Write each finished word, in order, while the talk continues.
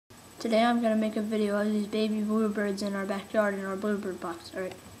Today I'm going to make a video of these baby bluebirds in our backyard in our bluebird box.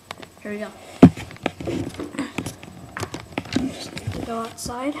 Alright, here we go. Just need to go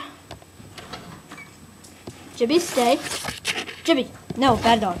outside. Jibby, stay. Jibby, no,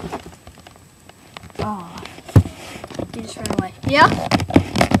 bad dog. Oh, he just ran away. Yeah?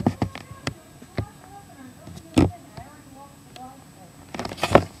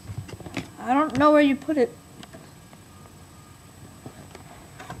 I don't know where you put it.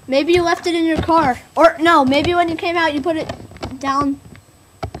 Maybe you left it in your car. Or no, maybe when you came out you put it down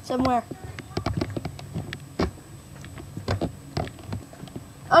somewhere.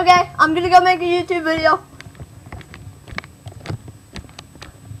 Okay, I'm gonna go make a YouTube video.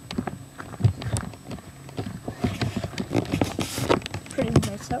 Pretty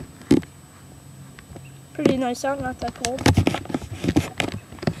nice out. Pretty nice out, not that cold.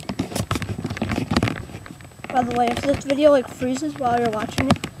 By the way, if this video like freezes while you're watching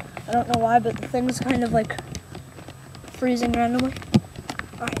it, I don't know why, but the thing's kind of like freezing randomly.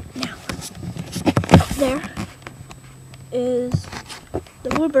 Alright, now, up there is the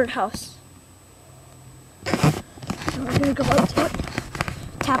bluebird house. So we're gonna go up to it,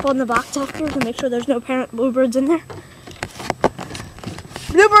 tap on the box after to make sure there's no parent bluebirds in there.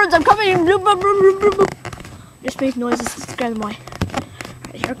 Bluebirds, I'm coming! Bluebird. Just make noises to scare them away.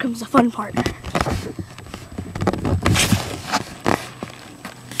 Alright, here comes the fun part.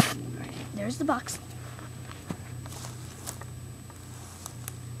 There's the box.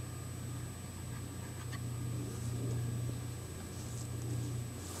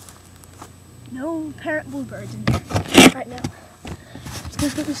 No parent bluebirds in there right now. Just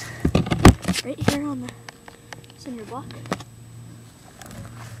gonna put this right here on the cinder block.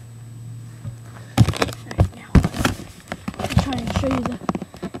 Alright, now I'll try and show you the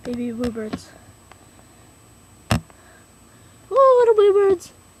baby bluebirds. Oh, little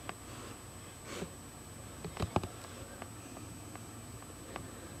bluebirds!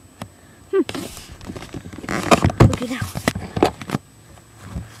 Look at now.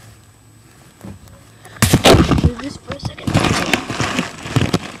 Do this for a second.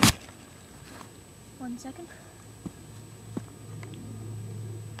 1 second.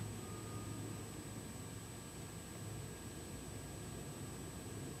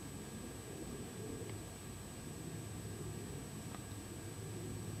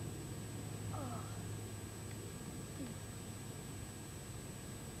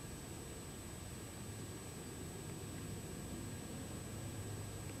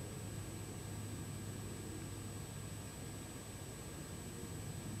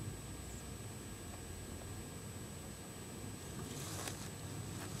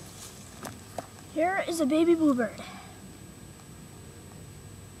 Here is a baby bluebird.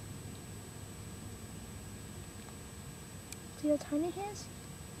 See how tiny he is?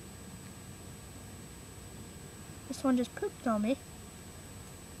 This one just pooped on me.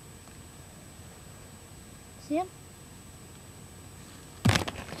 See him?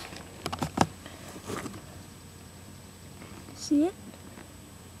 See it?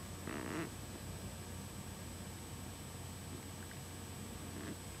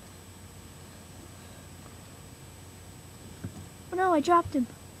 Oh no, I dropped him.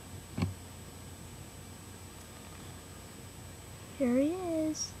 Here he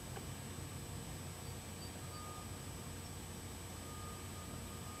is.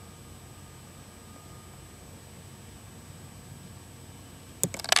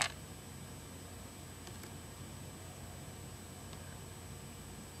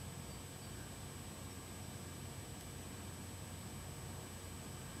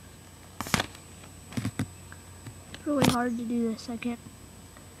 Really hard to do this. I can't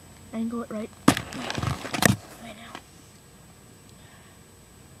angle it right now.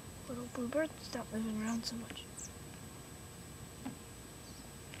 Little bluebird, stop moving around so much.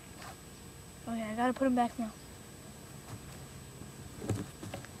 Okay, I gotta put him back now.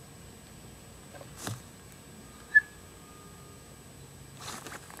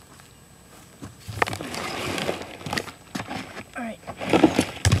 Alright.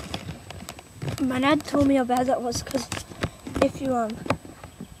 My dad told me how bad that was because if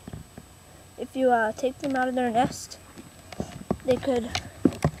you take them out of their nest, the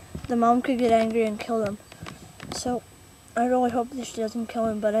mom could get angry and kill them. So I really hope that she doesn't kill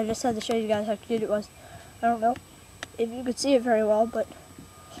him, but I just had to show you guys how cute it was. I don't know if you could see it very well, but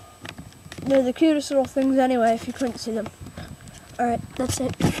they're the cutest little things anyway if you couldn't see them. Alright, that's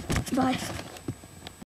it. Bye.